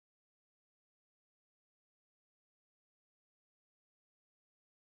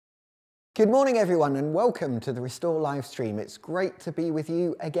Good morning everyone and welcome to the Restore live stream. It's great to be with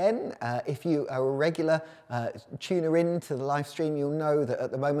you again. If you are a regular tuner in to the live stream, you'll know that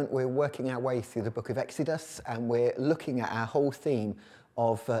at the moment we're working our way through the book of Exodus and we're looking at our whole theme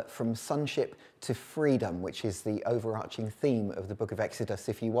of from sonship to freedom, which is the overarching theme of the book of Exodus.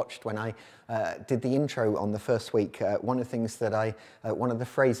 If you watched when I did the intro on the first week, one of the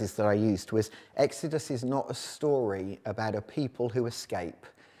phrases that I used was, Exodus is not a story about a people who escape,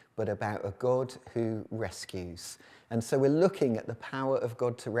 but about a God who rescues. And so we're looking at the power of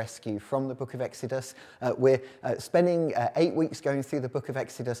God to rescue from the book of Exodus. We're spending 8 weeks going through the book of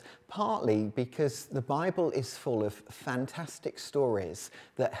Exodus, partly because the Bible is full of fantastic stories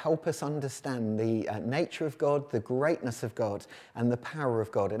that help us understand the nature of God, the greatness of God, and the power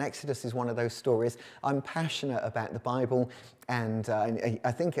of God. And Exodus is one of those stories. I'm passionate about the Bible, and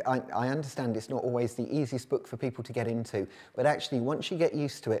I think I understand it's not always the easiest book for people to get into, but actually once you get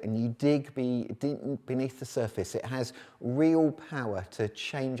used to it and you dig beneath the surface, it has real power to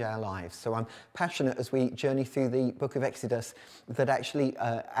change our lives. So I'm passionate as we journey through the book of Exodus that actually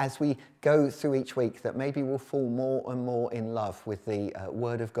as we go through each week that maybe we'll fall more and more in love with the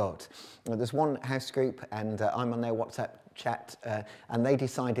Word of God. There's one house group and I'm on their WhatsApp chat and they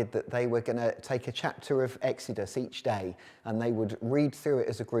decided that they were going to take a chapter of Exodus each day and they would read through it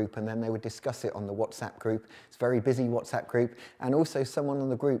as a group and then they would discuss it on the WhatsApp group. It's a very busy WhatsApp group, and also someone on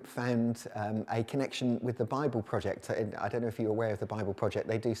the group found a connection with the Bible Project. I don't know if you're aware of the Bible Project.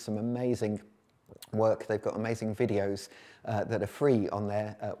 They do some amazing work. They've got amazing videos that are free on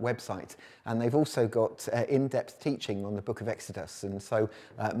their website, and they've also got in-depth teaching on the book of Exodus. And so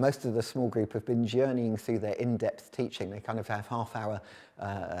most of the small group have been journeying through their in-depth teaching. They kind of have half-hour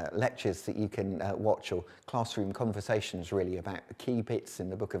lectures that you can watch, or classroom conversations really about key bits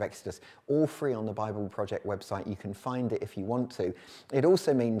in the book of Exodus, all free on the Bible Project website. You can find it if you want to. It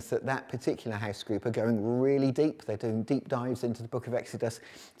also means that that particular house group are going really deep. They're doing deep dives into the book of Exodus.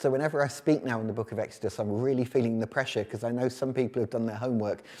 So whenever I speak now in the book of Exodus, I'm really feeling the pressure because I know some people have done their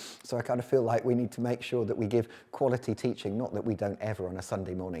homework. So I kind of feel like we need to make sure that we give quality teaching, not that we don't ever on a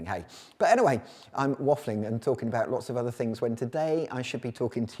Sunday morning, hey. But anyway, I'm waffling and talking about lots of other things when today I should be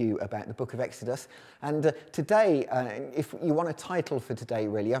talking to you about the book of Exodus. And today, if you want a title for today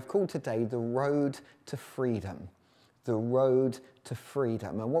really, I've called today The Road to Freedom. The Road to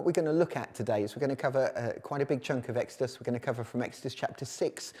Freedom. And what we're going to look at today is we're going to cover quite a big chunk of Exodus. We're going to cover from Exodus chapter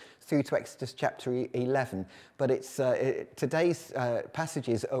 6 through to Exodus chapter 11. But it's today's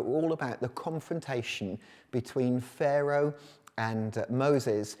passages are all about the confrontation between Pharaoh and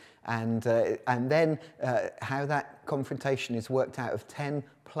Moses, and then how that confrontation is worked out of 10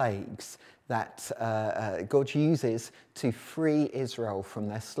 plagues that God uses to free Israel from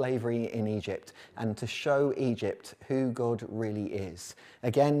their slavery in Egypt and to show Egypt who God really is.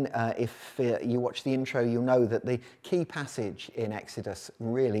 Again, if you watch the intro, you'll know that the key passage in Exodus,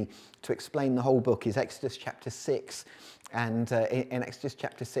 really, to explain the whole book, is Exodus chapter 6. And in Exodus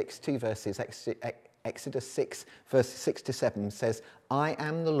chapter 6, two verses, Exodus 6, verses 6 to 7 says, I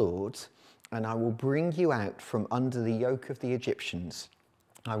am the Lord, and I will bring you out from under the yoke of the Egyptians.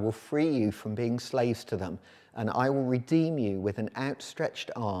 I will free you from being slaves to them, and I will redeem you with an outstretched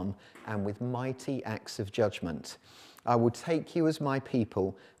arm and with mighty acts of judgment. I will take you as my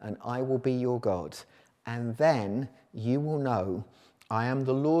people, and I will be your God. And then you will know I am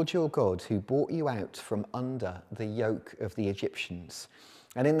the Lord your God who brought you out from under the yoke of the Egyptians.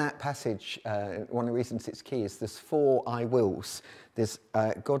 And in that passage, one of the reasons it's key is there's 4 I wills.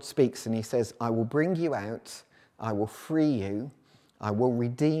 God speaks and he says, I will bring you out, I will free you, I will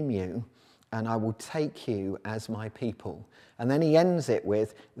redeem you, and I will take you as my people. And then he ends it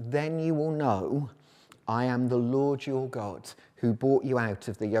with, then you will know I am the Lord your God who brought you out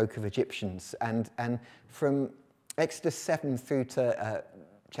of the yoke of Egyptians. And from Exodus 7 through to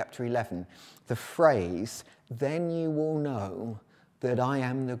chapter 11, the phrase, then you will know that I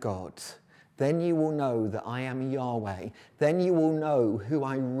am the God. Then you will know that I am Yahweh. Then you will know who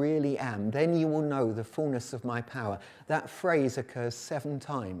I really am. Then you will know the fullness of my power. That phrase occurs 7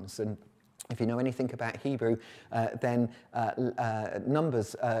 times. And if you know anything about Hebrew, then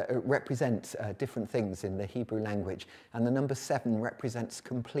numbers represent different things in the Hebrew language. And the number 7 represents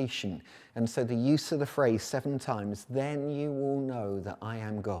completion. And so the use of the phrase 7 times, then you will know that I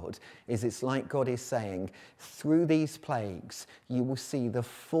am God, it's like God is saying, through these plagues, you will see the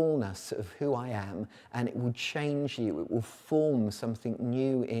fullness of who I am, and it will change you. It will form something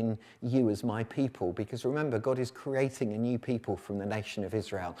new in you as my people. Because remember, God is creating a new people from the nation of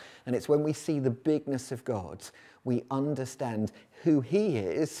Israel. And it's when we see the bigness of God, we understand who he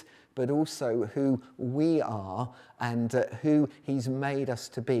is, but also who we are and who he's made us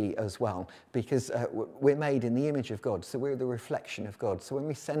to be as well, because we're made in the image of God, so we're the reflection of God. So when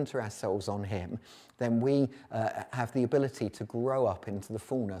we center ourselves on him, then we have the ability to grow up into the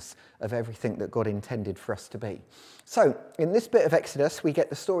fullness of everything that God intended for us to be. So in this bit of Exodus, we get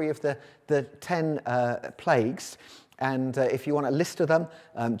the story of the 10 plagues. And if you want a list of them,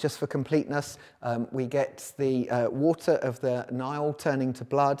 just for completeness, we get the water of the Nile turning to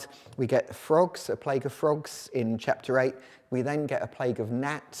blood. We get frogs, a plague of frogs in chapter 8. We then get a plague of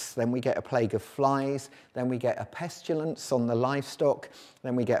gnats. Then we get a plague of flies. Then we get a pestilence on the livestock.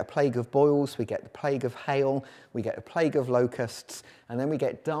 Then we get a plague of boils. We get the plague of hail. We get a plague of locusts. And then we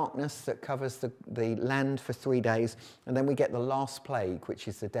get darkness that covers the land for 3 days. And then we get the last plague, which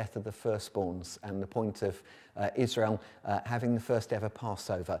is the death of the firstborns and the point of Israel having the first ever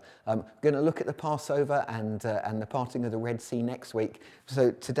Passover. I'm going to look at the Passover and the parting of the Red Sea next week.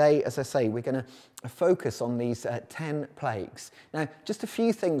 So today, as I say, we're going to focus on these 10 plagues. Now, just a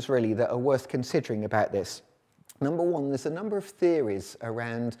few things really that are worth considering about this. Number one, there's a number of theories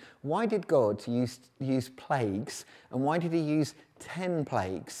around why did God use plagues, and why did he use 10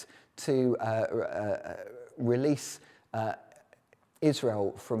 plagues to release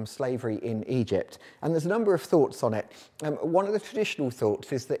Israel from slavery in Egypt. And there's a number of thoughts on it. One of the traditional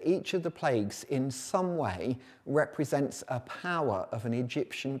thoughts is that each of the plagues in some way represents a power of an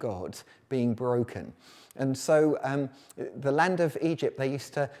Egyptian god being broken. And so the land of Egypt, they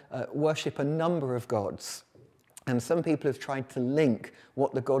used to worship a number of gods. And some people have tried to link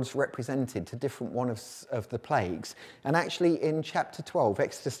what the gods represented to different ones of the plagues. And actually in chapter 12,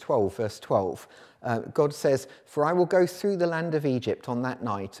 Exodus 12, verse 12, God says, "For I will go through the land of Egypt on that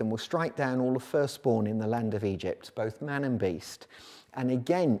night and will strike down all the firstborn in the land of Egypt, both man and beast. And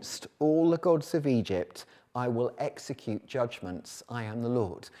against all the gods of Egypt I will execute judgments. I am the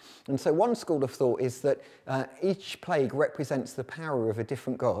Lord." And so one school of thought is that each plague represents the power of a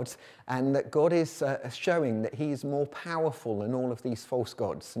different god, and that God is showing that he is more powerful than all of these false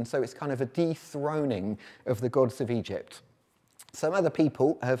gods. And so it's kind of a dethroning of the gods of Egypt. Some other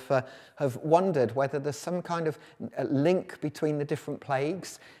people have wondered whether there's some kind of link between the different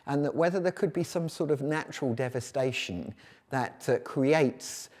plagues, and that whether there could be some sort of natural devastation that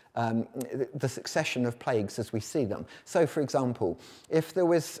creates the succession of plagues as we see them. So, for example, if there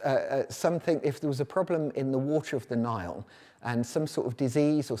was if there was a problem in the water of the Nile, and some sort of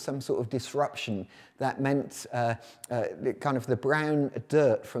disease or some sort of disruption that meant kind of the brown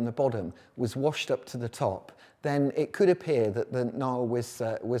dirt from the bottom was washed up to the top, then it could appear that the Nile was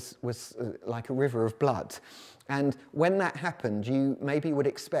like a river of blood. And when that happened, you maybe would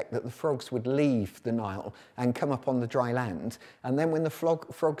expect that the frogs would leave the Nile and come up on the dry land. And then when the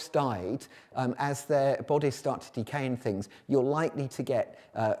frogs died, as their bodies start to decay and things, you're likely to get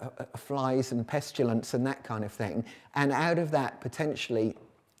flies and pestilence and that kind of thing. And out of that, potentially,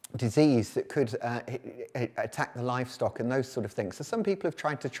 disease that could attack the livestock and those sort of things. So some people have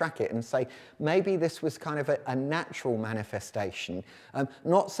tried to track it and say maybe this was kind of a natural manifestation.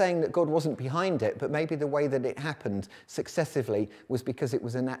 Not saying that God wasn't behind it, but maybe the way that it happened successively was because it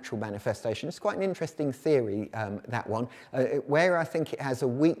was a natural manifestation. It's quite an interesting theory, that one. Where I think it has a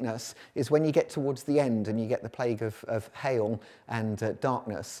weakness is when you get towards the end and you get the plague of hail and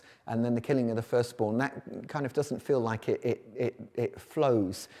darkness, and then the killing of the firstborn. That kind of doesn't feel like it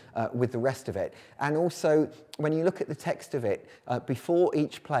flows with the rest of it. And also, when you look at the text of it, before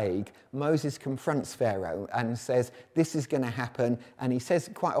each plague, Moses confronts Pharaoh and says, this is going to happen. And he says,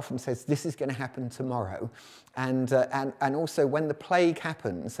 quite often says, this is going to happen tomorrow. And also, when the plague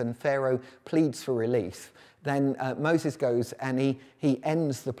happens and Pharaoh pleads for relief, then Moses goes and he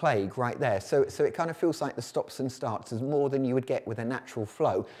ends the plague right there. So it kind of feels like the stops and starts is more than you would get with a natural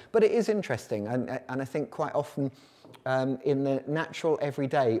flow. But it is interesting, and I think quite often in the natural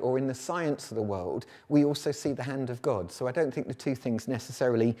everyday or in the science of the world, we also see the hand of God. So I don't think the two things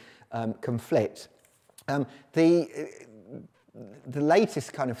necessarily conflict. The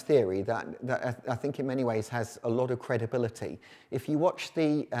latest kind of theory that I think in many ways has a lot of credibility. If you watch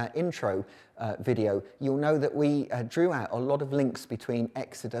the intro video, you'll know that we drew out a lot of links between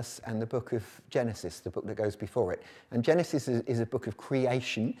Exodus and the book of Genesis, the book that goes before it. And Genesis is a book of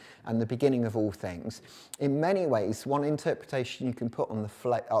creation and the beginning of all things. In many ways, one interpretation you can put on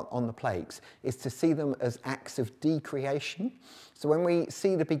the plagues is to see them as acts of decreation. So when we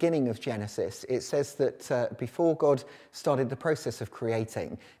see the beginning of Genesis, it says that before God started the process of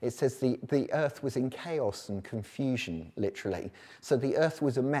creating, it says the earth was in chaos and confusion, literally. So the earth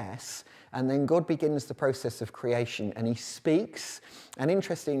was a mess, and then God begins the process of creation, and he speaks. And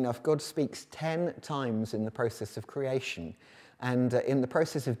interestingly enough, God speaks 10 times in the process of creation. And in the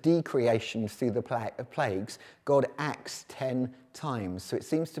process of decreation through the plagues, God acts 10 times. So it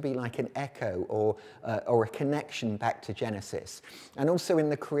seems to be like an echo or a connection back to Genesis. And also in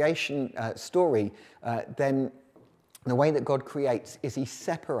the creation story, then the way that God creates is he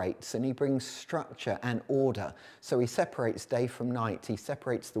separates and he brings structure and order. So he separates day from night. He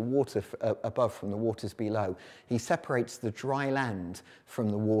separates the water above from the waters below. He separates the dry land from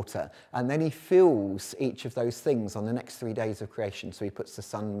the water. And then he fills each of those things on the next 3 days of creation. So he puts the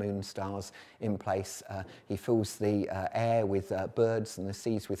sun, moon, stars in place. He fills the air with birds and the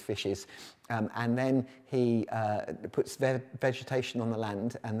seas with fishes. And then he puts vegetation on the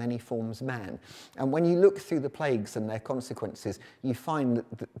land, and then he forms man. And when you look through the plagues and their consequences, you find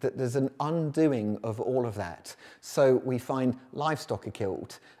that there's an undoing of all of that. So we find livestock are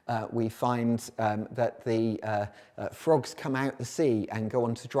killed. We find that the frogs come out the sea and go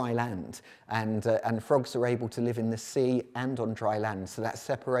onto dry land. And frogs are able to live in the sea and on dry land. So that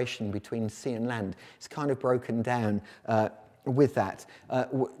separation between sea and land is kind of broken down with that.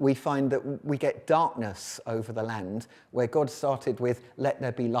 We find that we get darkness over the land, where God started with let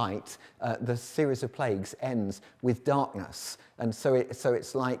there be light. The series of plagues ends with darkness. And so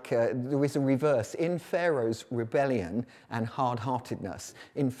it's like there is a reverse. In Pharaoh's rebellion and hard-heartedness,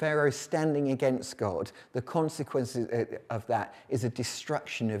 in Pharaoh standing against God, the consequences of that is a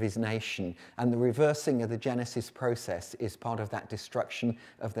destruction of his nation. And the reversing of the Genesis process is part of that destruction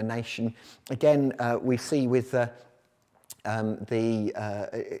of the nation. Again, we see with at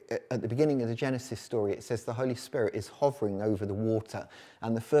the beginning of the Genesis story, it says the Holy Spirit is hovering over the water.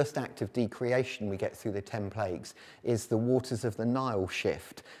 And the first act of decreation we get through the 10 plagues is the waters of the Nile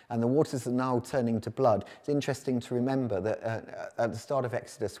shift. And the waters of the Nile turning to blood. It's interesting to remember that at the start of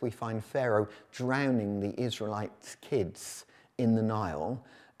Exodus, we find Pharaoh drowning the Israelite kids in the Nile.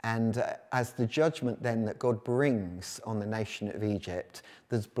 And as the judgment then that God brings on the nation of Egypt,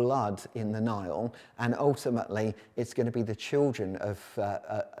 there's blood in the Nile, and ultimately it's going to be the children of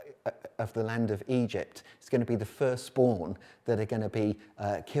the land of Egypt. It's going to be the firstborn that are going to be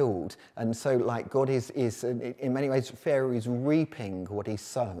killed. And so like God is in many ways, Pharaoh is reaping what he's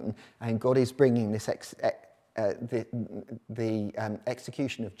sown, and God is bringing this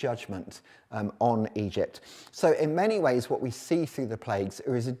execution of judgment on Egypt. So in many ways what we see through the plagues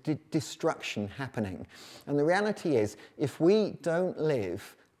is a destruction happening. And the reality is, if we don't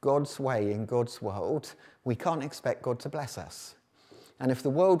live God's way in God's world, we can't expect God to bless us. And if the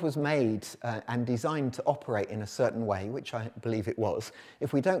world was made and designed to operate in a certain way, which I believe it was,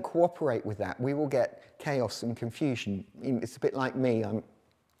 if we don't cooperate with that, we will get chaos and confusion. It's a bit like me.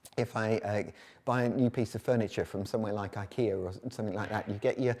 If I buy a new piece of furniture from somewhere like IKEA or something like that, you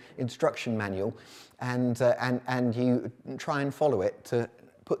get your instruction manual and you try and follow it to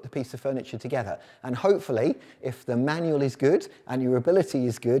put the piece of furniture together. And hopefully, if the manual is good and your ability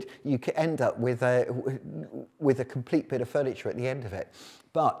is good, you can end up with a complete bit of furniture at the end of it.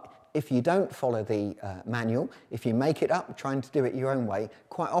 But if you don't follow the manual, if you make it up, trying to do it your own way,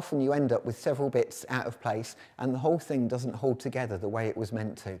 quite often you end up with several bits out of place and the whole thing doesn't hold together the way it was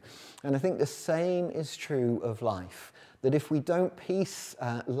meant to. And I think the same is true of life, that if we don't piece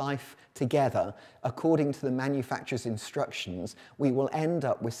life together according to the manufacturer's instructions, we will end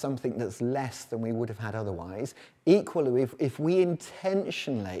up with something that's less than we would have had otherwise. Equally, if we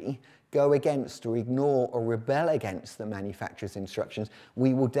intentionally go against or ignore or rebel against the manufacturer's instructions,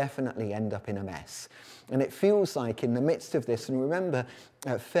 we will definitely end up in a mess. And it feels like in the midst of this, and remember,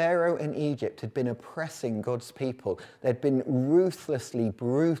 Pharaoh and Egypt had been oppressing God's people. They'd been ruthlessly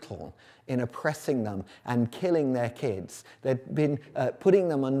brutal in oppressing them and killing their kids. They'd been putting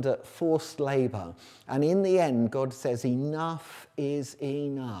them under forced labor. And in the end, God says, enough is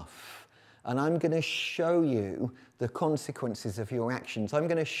enough. And I'm going to show you the consequences of your actions. I'm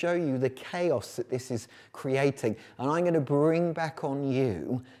going to show you the chaos that this is creating. And I'm going to bring back on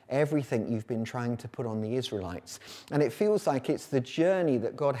you everything you've been trying to put on the Israelites. And it feels like it's the journey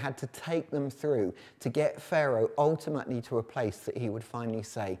that God had to take them through to get Pharaoh ultimately to a place that he would finally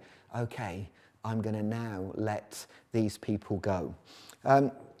say, okay, I'm going to now let these people go.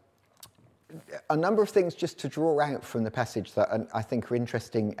 A number of things just to draw out from the passage that I think are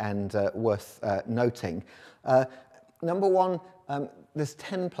interesting and worth noting. Number one, there's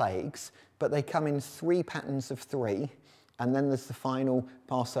 10 plagues, but they come in 3 patterns of 3, and then there's the final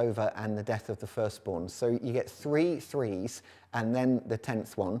Passover and the death of the firstborn. So you get 3 threes, and then the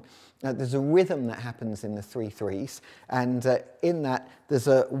 10th one. There's a rhythm that happens in the 3 threes, and in that there's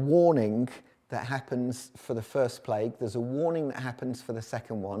a warning that happens for the first plague, there's a warning that happens for the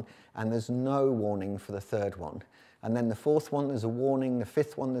second one, and there's no warning for the third one. And then the fourth one, there's a warning. The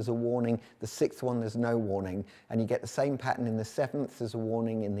fifth one, there's a warning. The sixth one, there's no warning. And you get the same pattern in the seventh, there's a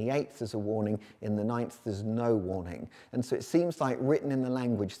warning. In the eighth, there's a warning. In the ninth, there's no warning. And so it seems like written in the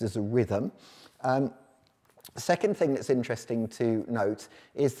language, there's a rhythm. The second thing that's interesting to note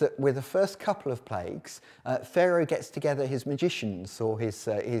is that with the first couple of plagues, Pharaoh gets together his magicians or his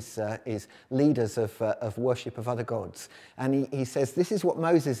leaders of worship of other gods. And he says, this is what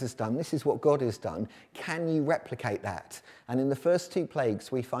Moses has done, this is what God has done, can you replicate that? And in the first two plagues,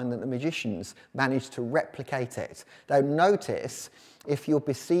 we find that the magicians managed to replicate it. Now notice, if you're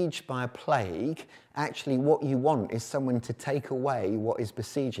besieged by a plague, actually what you want is someone to take away what is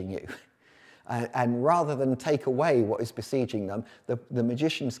besieging you. And rather than take away what is besieging them, the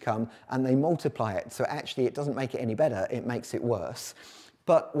magicians come and they multiply it. So actually it doesn't make it any better, it makes it worse.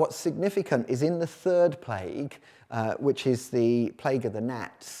 But what's significant is in the third plague, which is the plague of the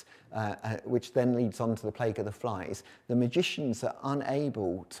gnats, which then leads on to the plague of the flies, the magicians are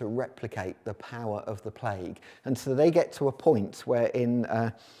unable to replicate the power of the plague. And so they get to a point where in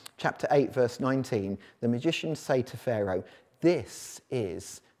chapter 8, verse 19, the magicians say to Pharaoh, this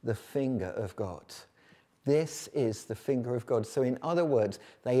is the finger of God. This is the finger of God. So in other words,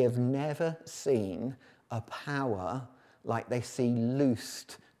 they have never seen a power like they see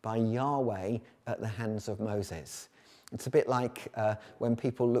loosed by Yahweh at the hands of Moses. It's a bit like when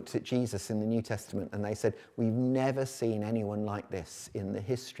people looked at Jesus in the New Testament and they said, we've never seen anyone like this in the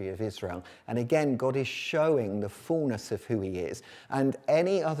history of Israel. And again, God is showing the fullness of who he is. And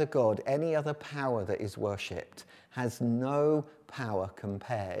any other God, any other power that is worshipped has no power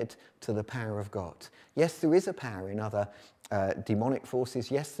compared to the power of God. Yes, there is a power in other demonic forces.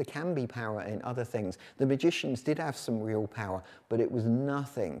 Yes, there can be power in other things. The magicians did have some real power, but it was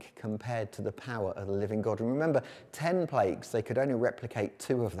nothing compared to the power of the living God. And remember, 10 plagues, they could only replicate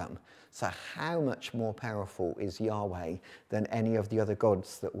 2 of them. So how much more powerful is Yahweh than any of the other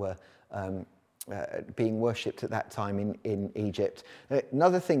gods that were being worshipped at that time in Egypt?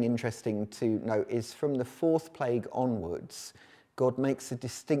 Another thing interesting to note is from the 4th plague onwards, God makes a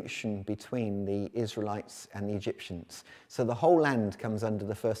distinction between the Israelites and the Egyptians. So the whole land comes under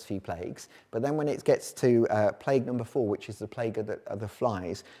the first few plagues, but then when it gets to plague number 4, which is the plague of the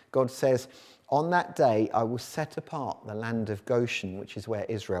flies, God says, on that day I will set apart the land of Goshen, which is where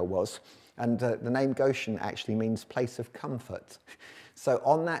Israel was. And the name Goshen actually means place of comfort. So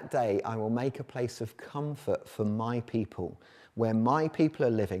on that day I will make a place of comfort for my people, where my people are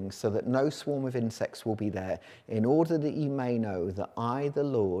living, so that no swarm of insects will be there, in order that you may know that I, the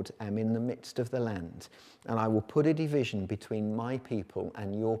Lord, am in the midst of the land. And I will put a division between my people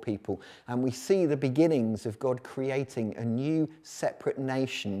and your people. And we see the beginnings of God creating a new separate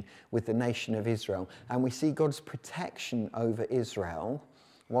nation with the nation of Israel. And we see God's protection over Israel,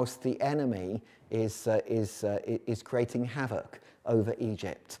 whilst the enemy is creating havoc over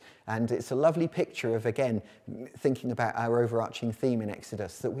Egypt. And it's a lovely picture of, again, thinking about our overarching theme in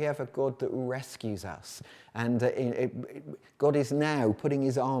Exodus, that we have a God that rescues us. And God is now putting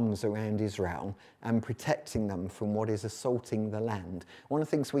his arms around Israel and protecting them from what is assaulting the land. One of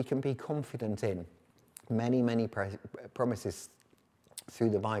the things we can be confident in, many promises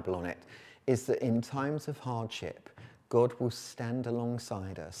through the Bible on it, is that in times of hardship, God will stand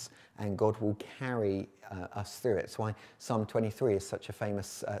alongside us and God will carry us through it. That's why Psalm 23 is such a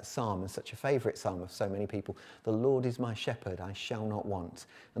famous psalm and such a favourite psalm of so many people. The Lord is my shepherd, I shall not want.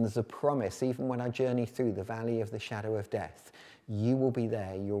 And there's a promise, even when I journey through the valley of the shadow of death, you will be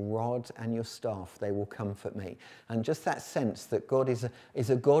there, your rod and your staff, they will comfort me. And just that sense that God is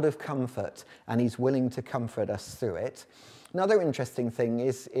a God of comfort and he's willing to comfort us through it. Another interesting thing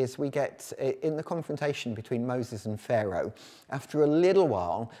is we get in the confrontation between Moses and Pharaoh, after a little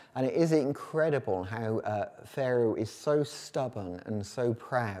while, and it is incredible how Pharaoh is so stubborn and so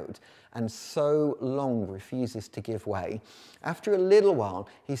proud and so long refuses to give way. After a little while,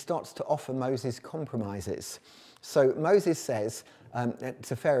 he starts to offer Moses compromises. So Moses says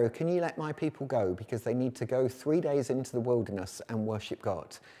to Pharaoh, can you let my people go? Because they need to go 3 days into the wilderness and worship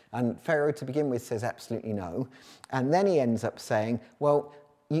God. And Pharaoh, to begin with, says absolutely no. And then he ends up saying, well,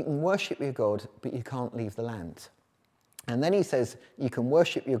 you can worship your God, but you can't leave the land. And then he says, you can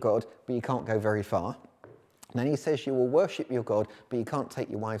worship your God, but you can't go very far. And then he says, you will worship your God, but you can't take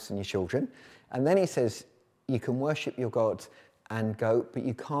your wives and your children. And then he says, you can worship your God and go, but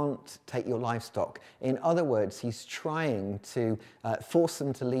you can't take your livestock. In other words, he's trying to force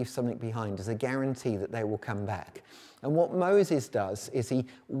them to leave something behind as a guarantee that they will come back. And what Moses does is he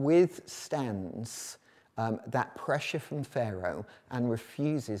withstands that pressure from Pharaoh and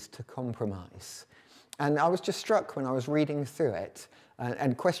refuses to compromise. And I was just struck when I was reading through it,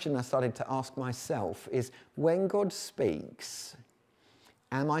 and question I started to ask myself is, when God speaks,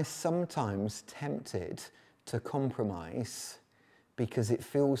 am I sometimes tempted to compromise because it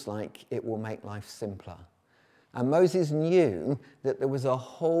feels like it will make life simpler? And Moses knew that there was a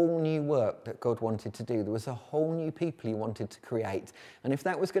whole new work that God wanted to do. There was a whole new people he wanted to create. And if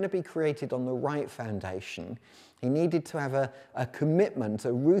that was going to be created on the right foundation, he needed to have a commitment,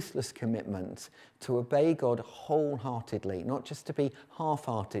 a ruthless commitment to obey God wholeheartedly, not just to be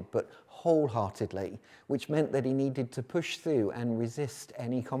half-hearted, but wholeheartedly, which meant that he needed to push through and resist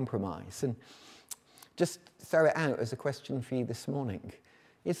any compromise. And just throw it out as a question for you this morning.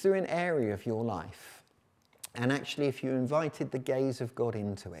 Is there an area of your life, and actually if you invited the gaze of God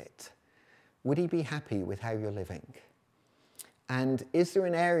into it, would he be happy with how you're living? And is there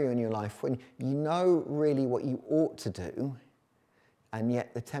an area in your life when you know really what you ought to do, and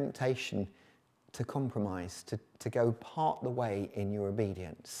yet the temptation to compromise, to go part the way in your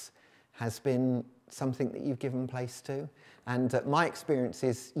obedience has been something that you've given place to? And my experience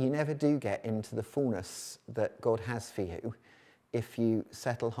is you never do get into the fullness that God has for you if you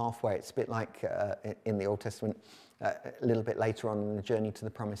settle halfway. It's a bit like in the Old Testament, a little bit later on in the journey to the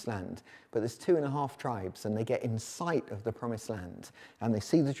Promised Land. But there's 2.5 tribes, and they get in sight of the Promised Land, and they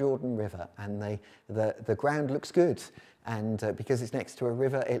see the Jordan River, and the ground looks good, and because it's next to a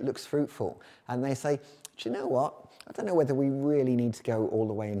river, it looks fruitful. And they say, do you know what? I don't know whether we really need to go all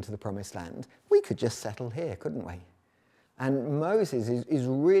the way into the Promised Land. We could just settle here, couldn't we? And Moses is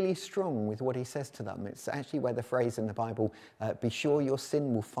really strong with what he says to them. It's actually where the phrase in the Bible, be sure your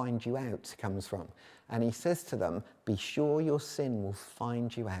sin will find you out, comes from. And he says to them, be sure your sin will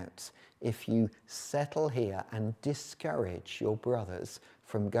find you out if you settle here and discourage your brothers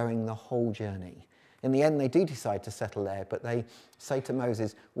from going the whole journey. In the end, they do decide to settle there, but they say to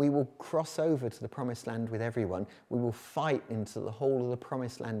Moses, we will cross over to the Promised Land with everyone. We will fight until the whole of the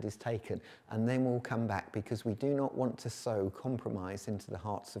Promised Land is taken, and then we'll come back, because we do not want to sow compromise into the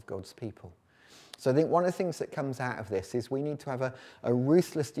hearts of God's people. So I think one of the things that comes out of this is we need to have a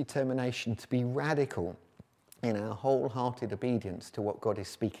ruthless determination to be radical in our wholehearted obedience to what God is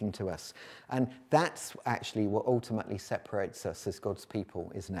speaking to us. And that's actually what ultimately separates us as God's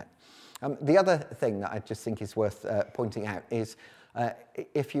people, isn't it? The other thing that I just think is worth pointing out is,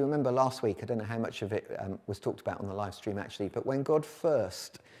 if you remember last week, I don't know how much of it was talked about on the live stream actually, but when God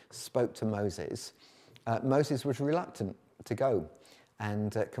first spoke to Moses, Moses was reluctant to go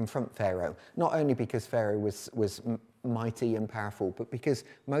and confront Pharaoh, not only because Pharaoh was mighty and powerful, but because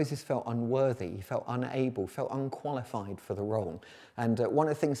Moses felt unworthy, he felt unable, felt unqualified for the role. And one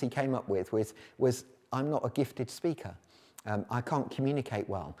of the things he came up with was I'm not a gifted speaker. I can't communicate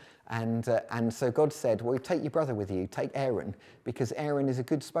well. And so God said, well, take your brother with you, take Aaron, because Aaron is a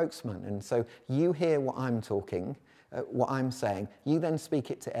good spokesman. And so you hear what I'm talking, what I'm saying, you then speak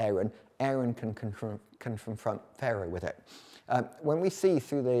it to Aaron. Aaron can confront Pharaoh with it. When we see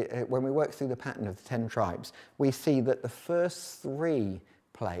when we work through the pattern of the 10 tribes, we see that the first 3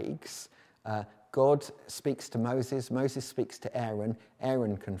 plagues, God speaks to Moses, Moses speaks to Aaron,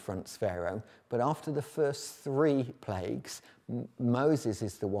 Aaron confronts Pharaoh. But after the first 3 plagues, Moses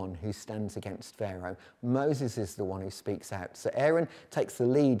is the one who stands against Pharaoh. Moses is the one who speaks out. So Aaron takes the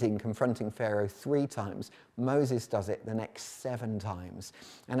lead in confronting Pharaoh 3 times. Moses does it the next 7 times.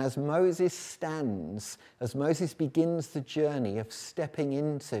 And as Moses stands, as Moses begins the journey of stepping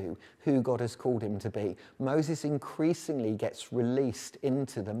into who God has called him to be, Moses increasingly gets released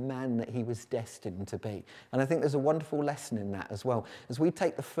into the man that he was destined to be. And I think there's a wonderful lesson in that as well. As we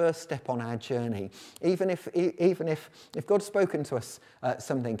take the first step on our journey, even if God's spoken to us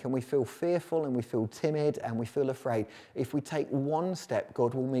something, and we feel fearful and we feel timid and we feel afraid, if we take one step,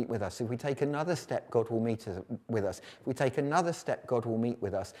 God will meet with us. If we take another step, God will meet with us. If we take another step, God will meet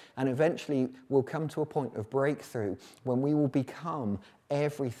with us. And eventually we'll come to a point of breakthrough when we will become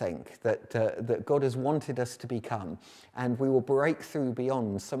everything that God has wanted us to become, and we will break through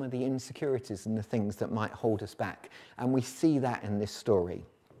beyond some of the insecurities and the things that might hold us back. And we see that in this story.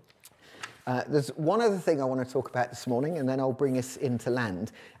 There's one other thing I want to talk about this morning, and then I'll bring us into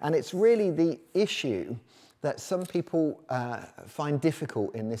land. And it's really the issue that some people find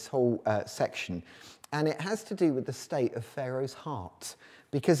difficult in this whole section. And it has to do with the state of Pharaoh's heart.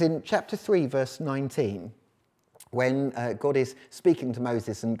 Because in chapter 3, verse 19, when God is speaking to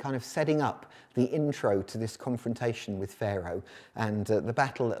Moses and kind of setting up the intro to this confrontation with Pharaoh and the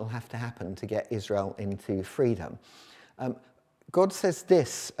battle that will have to happen to get Israel into freedom, God says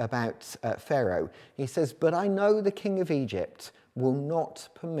this about Pharaoh. He says, "But I know the king of Egypt will not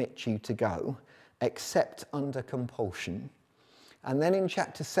permit you to go except under compulsion, And then in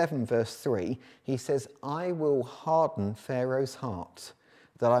chapter 7, verse 3, he says, I will harden Pharaoh's heart,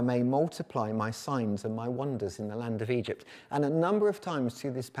 that I may multiply my signs and my wonders in the land of Egypt. And a number of times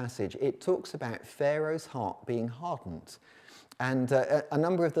through this passage, it talks about Pharaoh's heart being hardened. And a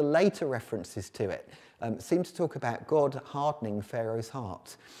number of the later references to it seem to talk about God hardening Pharaoh's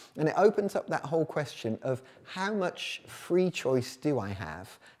heart. And it opens up that whole question of how much free choice do I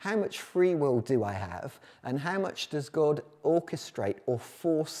have? How much free will do I have? And how much does God orchestrate or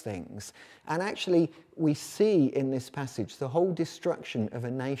force things? And actually, we see in this passage the whole destruction of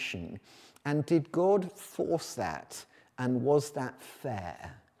a nation. And did God force that? And was that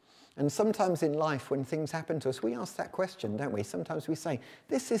fair? And sometimes in life, when things happen to us, we ask that question, don't we? Sometimes we say,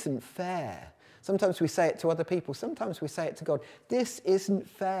 this isn't fair. Sometimes we say it to other people. Sometimes we say it to God, this isn't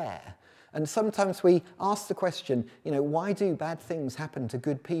fair. And sometimes we ask the question, why do bad things happen to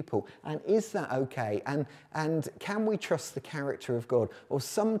good people? And is that okay? And can we trust the character of God? Or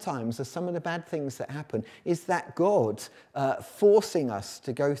sometimes, as some of the bad things that happen, is that God forcing us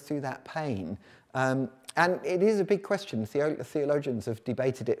to go through that pain? And it is a big question. Theologians have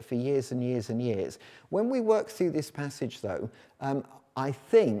debated it for years and years and years. When we work through this passage, though, I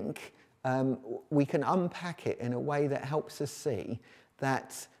think we can unpack it in a way that helps us see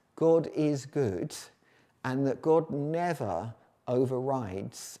that God is good and that God never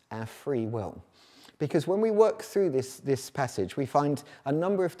overrides our free will. Because when we work through this passage, we find a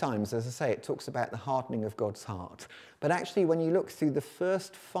number of times, as I say, it talks about the hardening of God's heart. But actually, when you look through the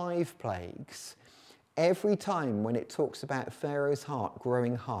first 5 plagues, every time when it talks about Pharaoh's heart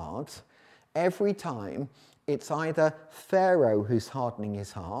growing hard, every time it's either Pharaoh who's hardening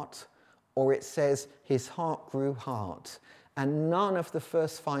his heart, or it says his heart grew hard. And none of the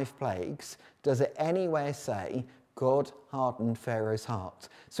first 5 plagues does it anywhere say God hardened Pharaoh's heart.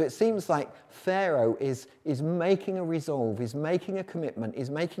 So it seems like Pharaoh is making a resolve, is making a commitment, is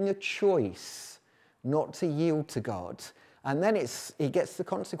making a choice not to yield to God. And then he gets the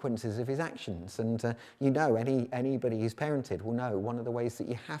consequences of his actions. And anybody who's parented will know one of the ways that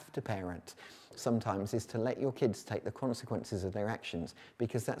you have to parent sometimes is to let your kids take the consequences of their actions,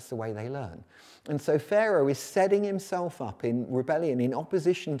 because that's the way they learn. And so Pharaoh is setting himself up in rebellion, in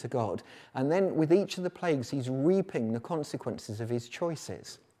opposition to God. And then with each of the plagues, he's reaping the consequences of his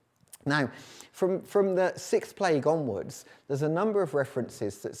choices. Now, from the 6th plague onwards, there's a number of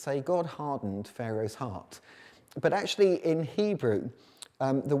references that say God hardened Pharaoh's heart. But actually in Hebrew,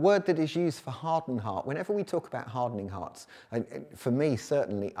 the word that is used for hardened heart, whenever we talk about hardening hearts, and for me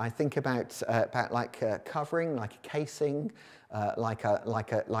certainly, I think about like a covering, like a casing, like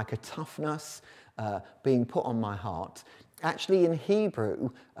a toughness being put on my heart. Actually in Hebrew,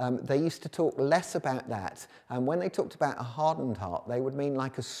 they used to talk less about that. And when they talked about a hardened heart, they would mean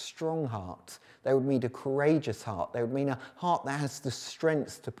like a strong heart. They would mean a courageous heart. They would mean a heart that has the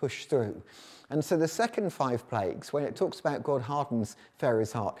strength to push through. And so the second 5 plagues, when it talks about God hardens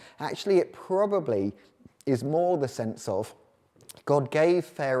Pharaoh's heart, actually it probably is more the sense of God gave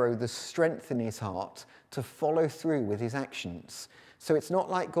Pharaoh the strength in his heart to follow through with his actions. So it's not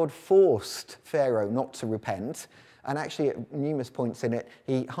like God forced Pharaoh not to repent. And actually, at numerous points in it,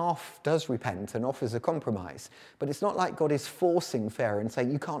 he half does repent and offers a compromise. But it's not like God is forcing Pharaoh and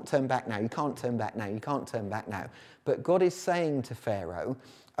saying, you can't turn back now, you can't turn back now, you can't turn back now. But God is saying to Pharaoh,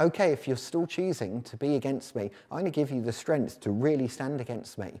 okay, if you're still choosing to be against me, I'm going to give you the strength to really stand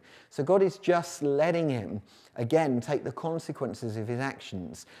against me. So God is just letting him, again, take the consequences of his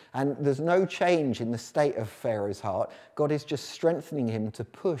actions. And there's no change in the state of Pharaoh's heart. God is just strengthening him to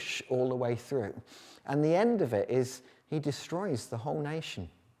push all the way through. And the end of it is he destroys the whole nation.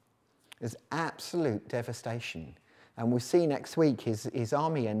 There's absolute devastation. And we'll see next week his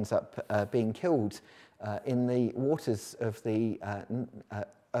army ends up being killed in the waters of the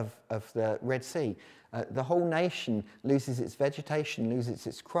Red Sea. The whole nation loses its vegetation, loses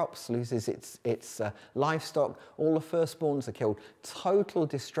its crops, loses its livestock. All the firstborns are killed. Total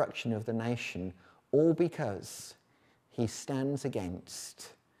destruction of the nation, all because he stands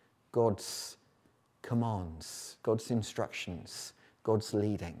against God's commands, God's instructions, God's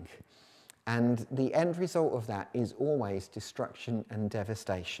leading. And the end result of that is always destruction and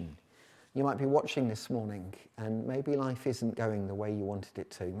devastation. You might be watching this morning and maybe life isn't going the way you wanted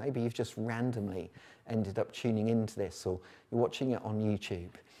it to. Maybe you've just randomly ended up tuning into this, or you're watching it on YouTube.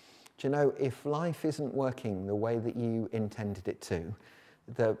 Do you know, if life isn't working the way that you intended it to,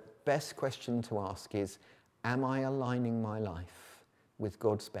 the best question to ask is, am I aligning my life with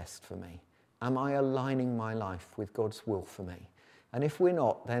God's best for me? Am I aligning my life with God's will for me? And if we're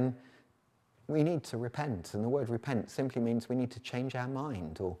not, then we need to repent. And the word repent simply means we need to change our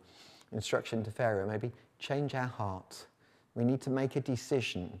mind, or instruction to Pharaoh, maybe change our heart, We need to make a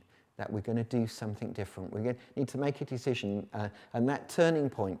decision that we're going to do something different. We need to make a decision, and that turning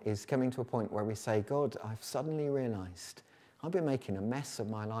point is coming to a point where we say, God, I've suddenly realised I've been making a mess of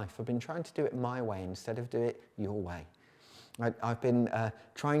my life. I've been trying to do it my way instead of do it your way. I've been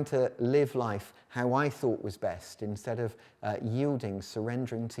trying to live life how I thought was best instead of yielding,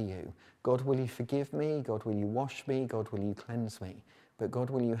 surrendering to you. God, will you forgive me? God, will you wash me? God, will you cleanse me? But God,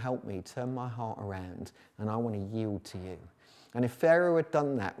 will you help me turn my heart around? And I want to yield to you. And if Pharaoh had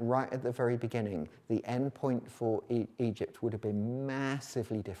done that right at the very beginning, the end point for Egypt would have been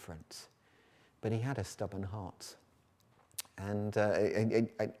massively different. But he had a stubborn heart. And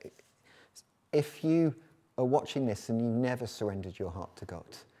if you are watching this and you've never surrendered your heart to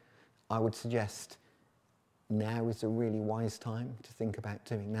God, I would suggest now is a really wise time to think about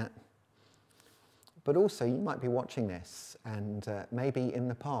doing that. But also you might be watching this and maybe in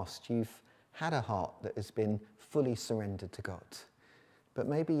the past you've had a heart that has been fully surrendered to God, but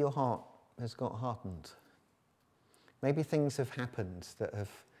maybe your heart has got hardened. Maybe things have happened that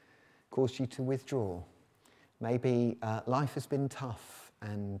have caused you to withdraw. Maybe life has been tough,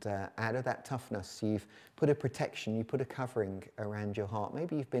 and out of that toughness you've put a protection, you put a covering around your heart.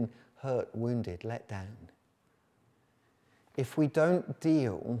 Maybe you've been hurt, wounded, let down. If we don't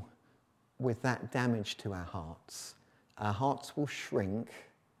deal with that damage to our hearts will shrink,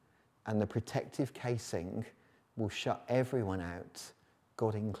 and the protective casing will shut everyone out,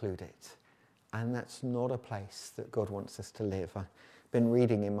 God included. And that's not a place that God wants us to live. I've been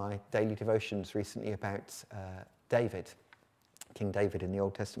reading in my daily devotions recently about David, King David in the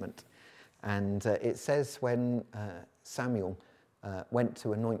Old Testament. And it says when Samuel went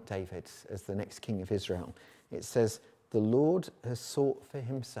to anoint David as the next king of Israel, it says, "The Lord has sought for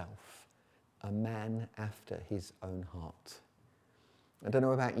himself a man after his own heart." I don't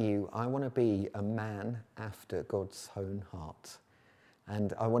know about you, I want to be a man after God's own heart.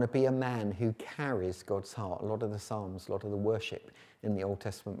 And I want to be a man who carries God's heart. A lot of the Psalms, a lot of the worship in the Old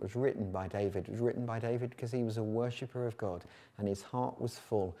Testament was written by David. It was written by David because he was a worshipper of God and his heart was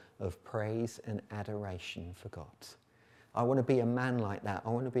full of praise and adoration for God. I want to be a man like that. I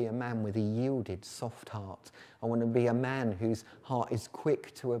want to be a man with a yielded, soft heart. I want to be a man whose heart is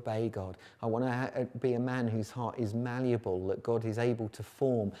quick to obey God. I want to be a man whose heart is malleable, that God is able to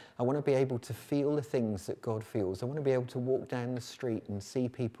form. I want to be able to feel the things that God feels. I want to be able to walk down the street and see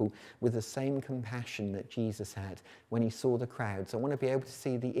people with the same compassion that Jesus had when he saw the crowds. I want to be able to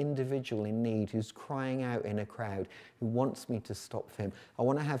see the individual in need who's crying out in a crowd, who wants me to stop for him. I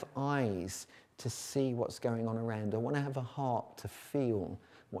want to have eyes to see what's going on around. I want to have a heart to feel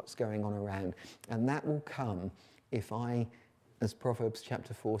what's going on around. And that will come if I, as Proverbs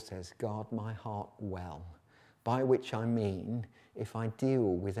chapter 4 says, guard my heart well. By which I mean, if I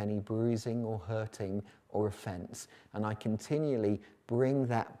deal with any bruising or hurting or offense, and I continually bring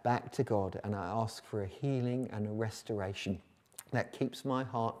that back to God and I ask for a healing and a restoration that keeps my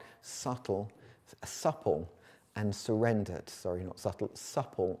heart supple and surrendered, sorry, not subtle,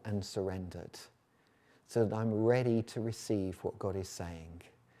 supple and surrendered, so that I'm ready to receive what God is saying.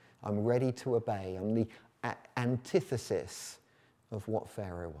 I'm ready to obey. I'm the antithesis of what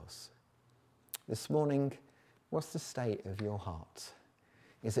Pharaoh was. This morning, what's the state of your heart?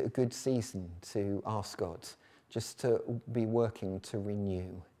 Is it a good season to ask God just to be working to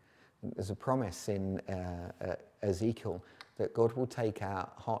renew? There's a promise in Ezekiel that God will take our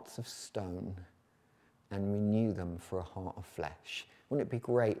hearts of stone and renew them for a heart of flesh. Wouldn't it be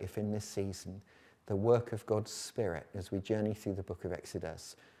great if in this season the work of God's Spirit as we journey through the book of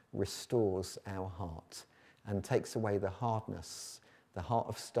Exodus restores our heart and takes away the hardness, the heart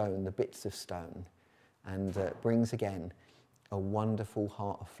of stone, the bits of stone, and brings again a wonderful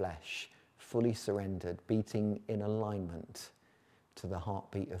heart of flesh, fully surrendered, beating in alignment to the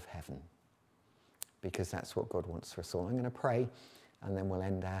heartbeat of heaven, because that's what God wants for us all. I'm going to pray and then we'll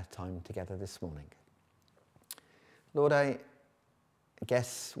end our time together this morning. Lord, I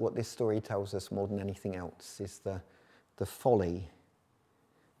guess what this story tells us more than anything else is the folly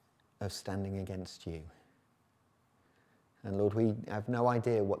of standing against you. And Lord, we have no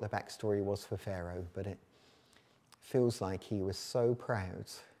idea what the backstory was for Pharaoh, but it feels like he was so proud,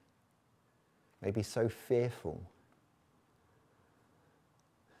 maybe so fearful,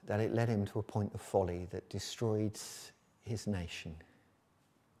 that it led him to a point of folly that destroyed his nation.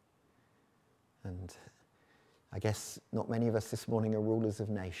 And I guess not many of us this morning are rulers of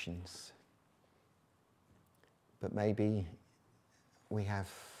nations, but maybe we have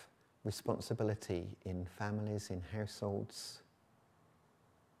responsibility in families, in households,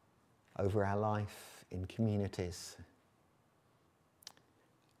 over our life, in communities,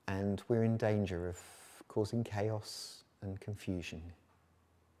 and we're in danger of causing chaos and confusion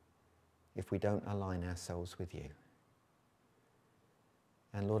if we don't align ourselves with you.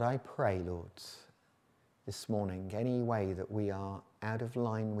 And Lord, I pray, Lord, this morning, any way that we are out of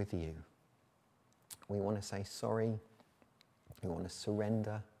line with you, we want to say sorry, we want to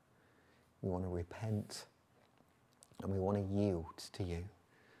surrender, we want to repent, and we want to yield to you.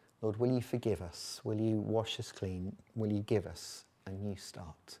 Lord, will you forgive us? Will you wash us clean? Will you give us a new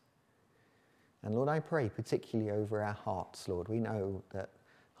start? And Lord, I pray particularly over our hearts, Lord. We know that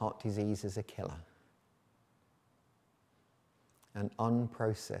heart disease is a killer. And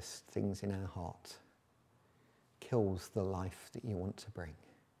unprocessed things in our heart kills the life that you want to bring.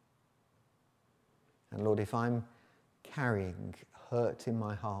 And Lord, if I'm carrying hurt in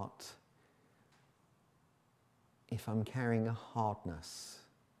my heart, if I'm carrying a hardness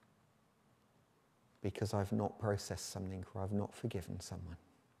because I've not processed something or I've not forgiven someone,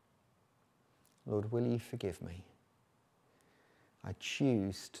 Lord, will you forgive me? I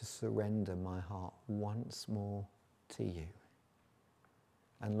choose to surrender my heart once more to you.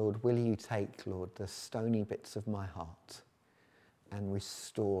 And Lord, will you take, Lord, the stony bits of my heart and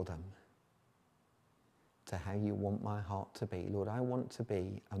restore them to how you want my heart to be. Lord, I want to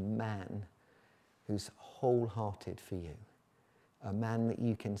be a man who's wholehearted for you. A man that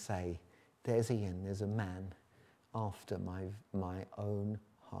you can say, there's Ian, there's a man after my own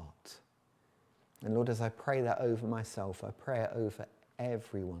heart. And Lord, as I pray that over myself, I pray it over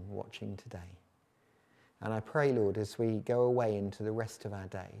everyone watching today. And I pray, Lord, as we go away into the rest of our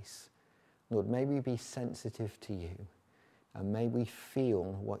days, Lord, may we be sensitive to you, and may we feel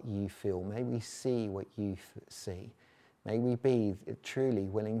what you feel. May we see what you see. May we be truly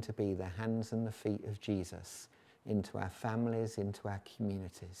willing to be the hands and the feet of Jesus into our families, into our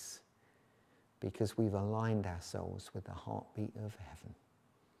communities, because we've aligned ourselves with the heartbeat of heaven.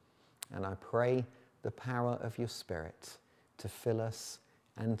 And I pray the power of your Spirit to fill us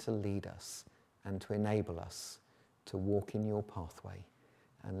and to lead us and to enable us to walk in your pathway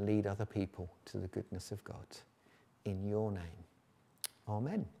and lead other people to the goodness of God. In your name,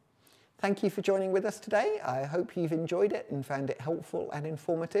 amen. Thank you for joining with us today. I hope you've enjoyed it and found it helpful and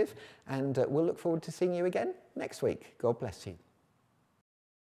informative, and we'll look forward to seeing you again next week. God bless you.